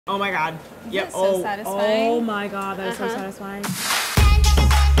Oh my god. Yep. So satisfying. Oh my god, that is so satisfying.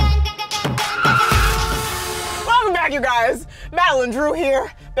 Welcome back, you guys. Madeleine Drew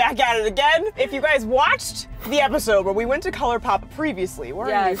here, back at it again. If you guys watched the episode where we went to Colourpop previously,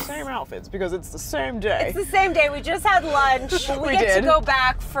 we're in the same outfits because it's the same day. It's the same day. We just had lunch. we get to go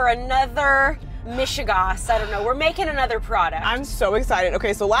back for another Michigas. I don't know. We're making another product. I'm so excited.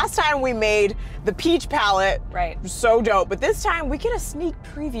 Okay, so last time we made the peach palette. Right. So dope. But this time we get a sneak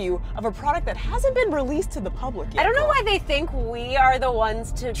preview of a product that hasn't been released to the public yet. I don't know why they think we are the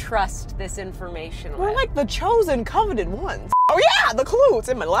ones to trust this information. We're like the chosen, coveted ones. Oh yeah, the clue. It's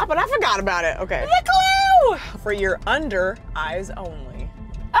in my lap, but I forgot about it. Okay. The clue! For your under eyes only.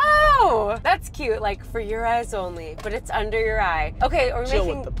 Oh, that's cute. Like for your eyes only, but it's under your eye. Okay, are we Chill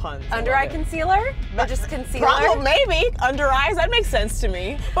making with the puns. under eye concealer? Or just concealer? Probably, maybe. Under eyes, that makes sense to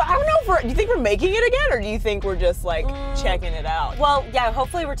me. But I don't know, do you think we're making it again, or do you think we're just like checking it out? Well, yeah,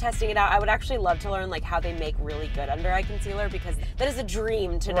 hopefully we're testing it out. I would actually love to learn like how they make really good under eye concealer because that is a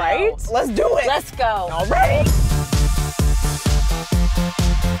dream to know. Right? Let's do it. Let's go. All right.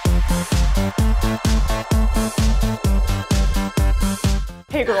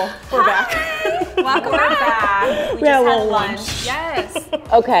 Hey girl, we're back. Welcome back. We had a just had little lunch. Yes.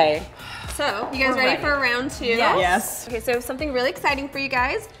 Okay. So, you guys ready for round 2? Yes. Okay, so something really exciting for you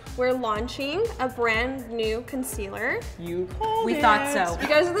guys. We're launching a brand new concealer. You called We it. thought so. You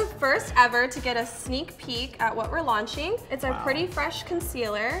guys are the first ever to get a sneak peek at what we're launching. It's our Pretty Fresh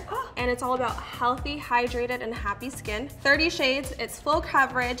concealer, and it's all about healthy, hydrated, and happy skin. 30 shades, it's full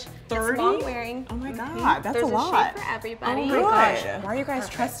coverage, 30? it's long wearing. Oh my god, that's There's a lot. shade for everybody. Oh my gosh. Why are you guys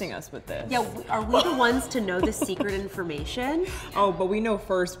trusting us with this? Yeah, are we the ones to know the secret information? Oh, but we know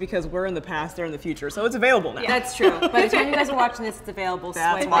first because we're in the past, they're in the future, so it's available now. That's true. By the time you guys are watching this, it's available.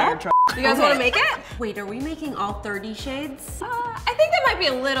 That's Swipe why up. you're trusting. You guys want to make it? Wait, are we making all 30 shades? I think that might be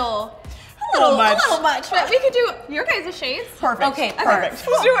a little much. but we could do your guys' shades. Perfect. Okay, perfect. perfect.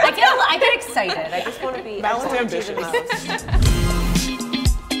 Let's do it. I get excited. I just want to be. Balance I just wanna do the ambitious. most.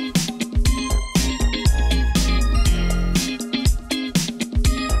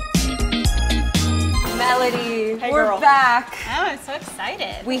 Melody, Hey, we're girl. back. Oh, I'm so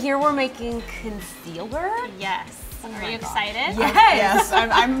excited. We hear we're making concealer. Yes. Are you excited? Yes,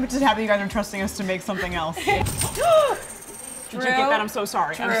 I'm just happy you guys are trusting us to make something else. Did you get that? I'm so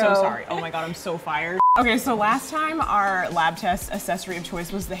sorry. I'm so sorry. Oh my god, I'm so fired. Okay, so last time our lab test accessory of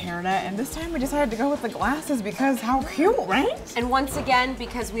choice was the hairnet, and this time we decided to go with the glasses because how cute, right? And once again,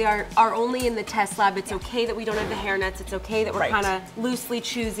 because we are only in the test lab, it's okay that we don't have the hairnets. It's okay that we're kind of loosely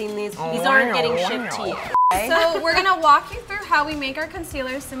choosing these. These aren't getting shipped to you. So we're gonna walk you through how we make our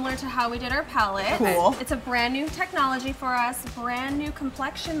concealers similar to how we did our palette. Cool. It's a brand new technology for us, brand new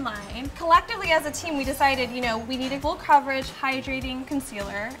complexion line. Collectively as a team, we decided, you know, we need a full coverage, hydrating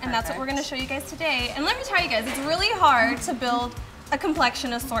concealer, and that's what we're gonna show you guys today. And let me tell you guys, it's really hard to build a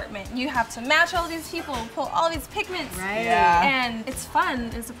complexion assortment. You have to match all these people, pull all these pigments. Right. Yeah. And it's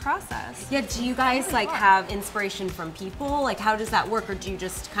fun, it's a process. Yeah, do you guys like have inspiration from people? Like how does that work? Or do you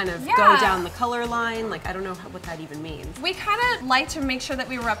just kind of go Yeah. down the color line? Like I don't know what that even means. We kind of like to make sure that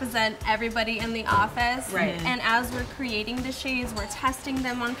we represent everybody in the office. Right. And as we're creating the shades, we're testing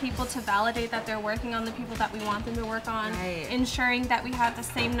them on people to validate that they're working on the people that we want them to work on. Right. Ensuring that we have the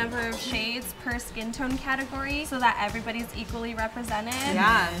same number of shades per skin tone category so that everybody's equally represented.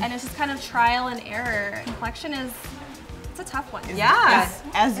 Yeah. And it's just kind of trial and error. Complexion it's a tough one. Yeah.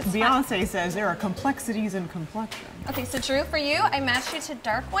 As Beyonce says, there are complexities in complexion. Okay, so Drew, for you, I matched you to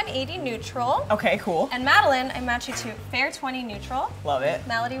dark 180 neutral. Okay, cool. And Madeleine, I matched you to fair 20 neutral. Love it.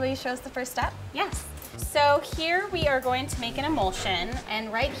 Melody, will you show us the first step? Yes. So here we are going to make an emulsion,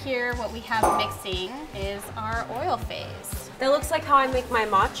 and right here what we have mixing is our oil phase. That looks like how I make my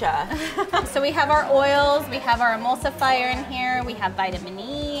matcha. So we have our oils, we have our emulsifier in here, we have vitamin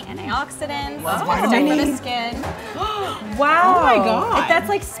E, antioxidants, vitamin for E. the skin. Wow. Oh my god. That's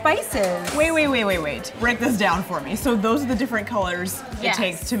like spices. Wait. Break this down for me. So those are the different colors Yes. it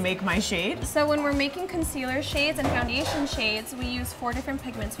takes to make my shade? So when we're making concealer shades and foundation shades, we use 4 different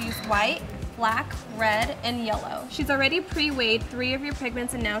pigments. We use white, black, red, and yellow. She's already pre-weighed 3 of your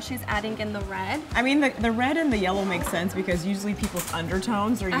pigments and now she's adding in the red. I mean, the red and the yellow make sense because usually people's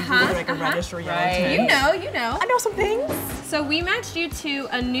undertones are usually like a reddish or yellow tint. You know. I know some things. So we matched you to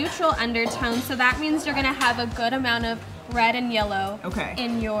a neutral undertone, so that means you're gonna have a good amount of red and yellow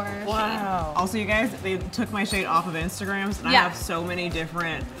in your shade. Also, you guys, they took my shade off of Instagrams, and I have so many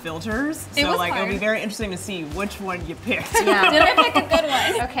different filters. It So was like, hard. it'll be very interesting to see which one you picked. Yeah. Did I pick a good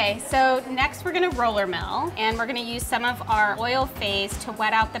one? Okay, so next we're gonna roller mill, and we're gonna use some of our oil phase to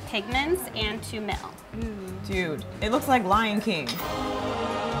wet out the pigments and to mill. Dude, it looks like Lion King.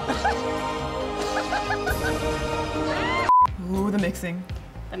 Ooh, the mixing.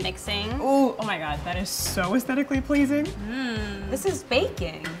 The mixing. Ooh, oh my god, that is so aesthetically pleasing. This is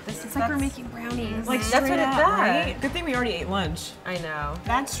baking. It's like we're making brownies. Like That's what it does. right? Good thing we already ate lunch. I know.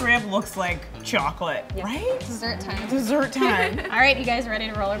 That strip looks like chocolate, right? Dessert time. Dessert time. All right, you guys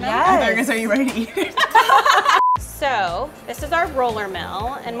ready to roller mill? I thought you were gonna say, are you ready to eat it? So this is our roller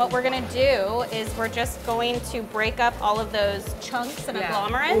mill, and what we're gonna do is we're just going to break up all of those chunks and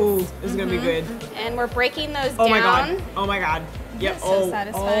agglomerates. Ooh, this is gonna be good. And we're breaking those Oh down. my god. Oh my god. Yep. That's so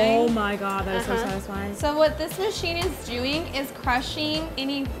satisfying. Oh my god, that is so satisfying. So what this machine is doing is crushing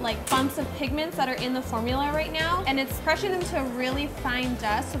any like bumps of pigments that are in the formula right now, and it's crushing them to a really fine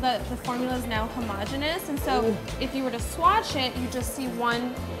dust so that the formula is now homogeneous. And so if you were to swatch it, you just see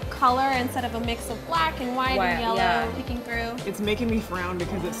one color instead of a mix of black and white and yellow peeking through. It's making me frown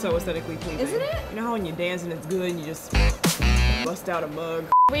because it's so aesthetically pleasing. Isn't it? You know how when you dance and it's good and you just bust out a mug?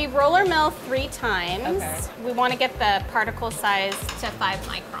 We roller mill 3 times. Okay. We want to get the particle size to 5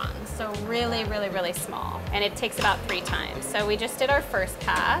 microns, so really, really, really small. And it takes about 3 times. So we just did our first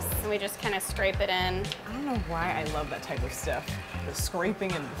pass, and we just kind of scrape it in. I don't know why I love that type of stuff. The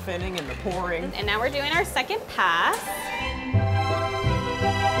scraping and the thinning and the pouring. And now we're doing our second pass.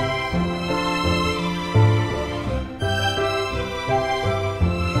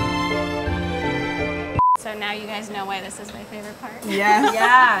 So now you guys know why this is my favorite part. Yes.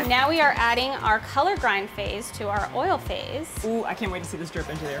 Yeah. Now we are adding our color grind phase to our oil phase. Ooh, I can't wait to see this drip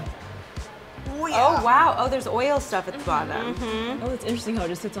into there. Ooh, yeah. Oh wow. Oh, there's oil stuff at the bottom. Oh, it's interesting how it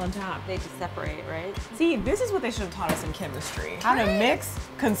just sits on top. They just separate, right? See, this is what they should have taught us in chemistry. How to mix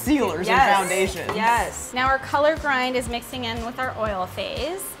concealers Yes. and foundations. Yes. Now our color grind is mixing in with our oil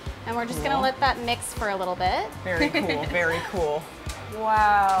phase. And we're just gonna let that mix for a little bit. Very cool, very cool.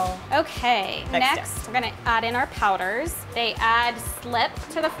 Wow. Okay, next we're gonna add in our powders. They add slip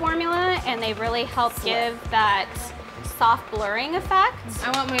to the formula and they really help give that soft blurring effect.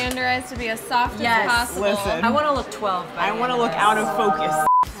 I want my under eyes to be as soft Yes. as possible. Listen. I want to look 12. by I the want to end look of out this. of focus.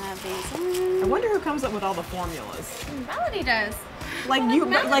 Add these in. I wonder who comes up with all the formulas. Melody does. Like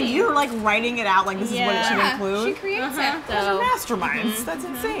you're like writing it out like this is what it should Yeah, include. she creates it. Those are So masterminds. That's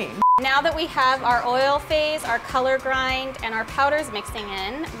insane. now that we have our oil phase, our color grind, and our powders mixing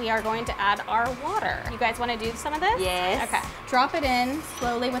in, we are going to add our water. You guys want to do some of this? Yes. Okay. Drop it in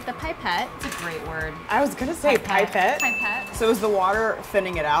slowly with the pipette. It's a great word. I was gonna say pipette. Pipette. So is the water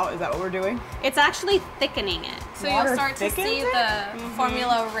thinning it out? Is that what we're doing? It's actually thickening it. So Water you'll start to thickens see it? the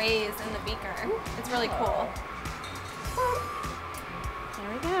formula raise in the beaker. It's really cool. There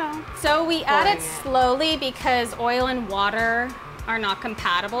we go. So we add it Pouring it. slowly because oil and water are not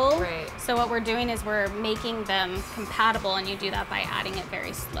compatible. Right. So what we're doing is we're making them compatible, and you do that by adding it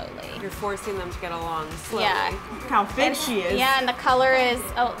very slowly. You're forcing them to get along slowly. Yeah. Look how thick she is. Yeah, and the color is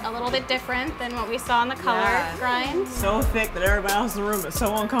a little bit different than what we saw in the color Yeah. grind. So thick that everybody else in the room is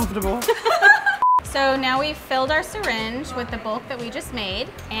so uncomfortable. So now we've filled our syringe with the bulk that we just made,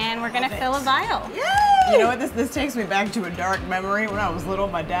 and we're gonna fill a vial. You know what? This takes me back to a dark memory. When I was little,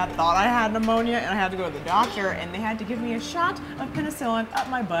 my dad thought I had pneumonia, and I had to go to the doctor, and they had to give me a shot of penicillin up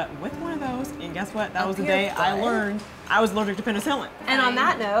my butt with one of those. And guess what? That was the your day I butt? learned I was allergic to penicillin. And on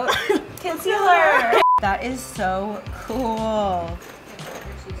that note, concealer. That is so cool.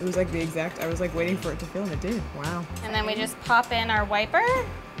 It was like the exact. I was like waiting for it to fill, and it did. Wow. And then we just pop in our wiper.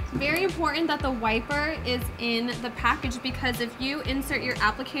 Very important that the wiper is in the package, because if you insert your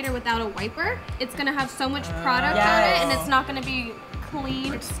applicator without a wiper, it's gonna have so much product on it and it's not gonna be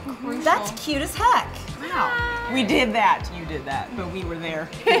clean. It's crucial. That's cute as heck. Wow. We did that. You did that, but we were there.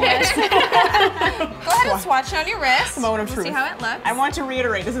 Go ahead and swatch it on your wrist. Moment of We'll truth. see how it looks. I want to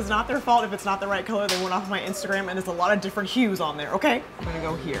reiterate, this is not their fault if it's not the right color. They went off my Instagram, and there's a lot of different hues on there. Okay, I'm gonna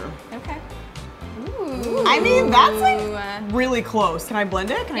go here. Okay. Ooh. I mean, that's like really close. Can I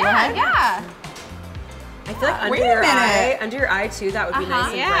blend it? Can I go ahead? Yeah. I feel like Wait a minute. under your eye too, that would be nice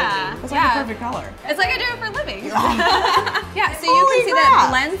and Yeah. brightening. That's like Yeah. the perfect color. It's like I do it for a living. Yeah, so you Holy can see crap. that it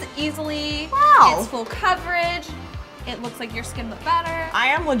blends easily. Wow. It's full coverage. It looks like your skin looked better. I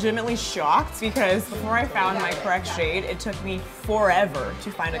am legitimately shocked because before I found my correct shade, it took me forever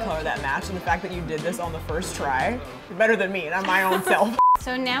to find a color that matched. And the fact that you did this on the first try, you're better than me, and I'm my own self.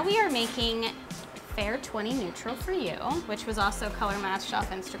 So now we are making Fair 20 Neutral for You, which was also color matched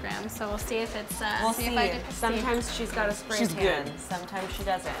off Instagram. So we'll see if it's, We'll see see. if I get to see. Sometimes she's got a spray She's tan. good. Sometimes she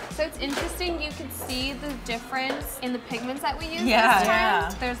doesn't. So it's interesting, you can see the difference in the pigments that we use Yeah. this time.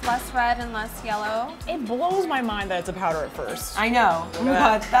 Yeah. There's less red and less yellow. It blows my mind that it's a powder at first. I know. at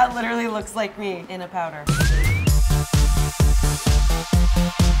that. But that literally looks like me in a powder.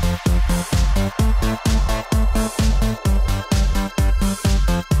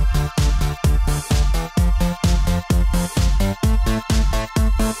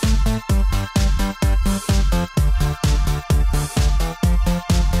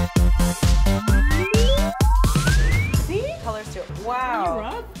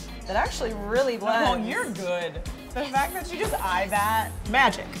 Wow. That actually really blends. Oh, you're good. The fact that you just eye that,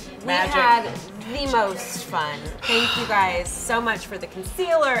 magic. We had the most fun. Thank you guys so much for the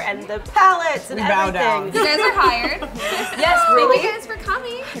concealer and the palettes and everything. Bow down. You guys are hired. Yes, really. Thank you guys for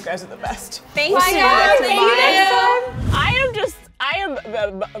coming. You guys are the best. Thank you. Thank you. I am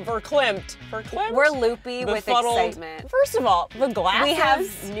verklempt. Verklempt? We're loopy with Befuddled. excitement. First of all, the glasses. We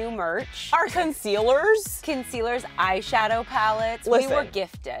have new merch. Our concealers. Concealers, eyeshadow palettes. Listen, we were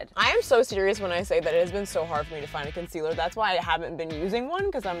gifted. I am so serious when I say that it has been so hard for me to find a concealer. That's why I haven't been using one,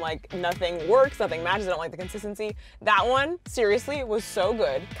 because I'm like, nothing works, nothing matches, I don't like the consistency. That one, seriously, was so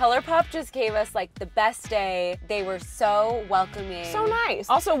good. Colourpop just gave us like the best day. They were so welcoming. So nice.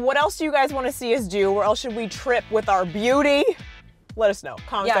 Also, what else do you guys want to see us do? Where else should we trip with our beauty? Let us know,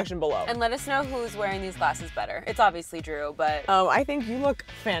 comment section below. And let us know who's wearing these glasses better. It's obviously Drew, but... I think you look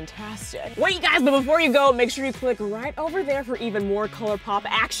fantastic. Wait guys, but before you go, make sure you click right over there for even more Colourpop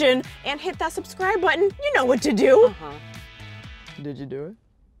action and hit that subscribe button. You know what to do. Uh-huh. Did you do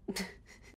it?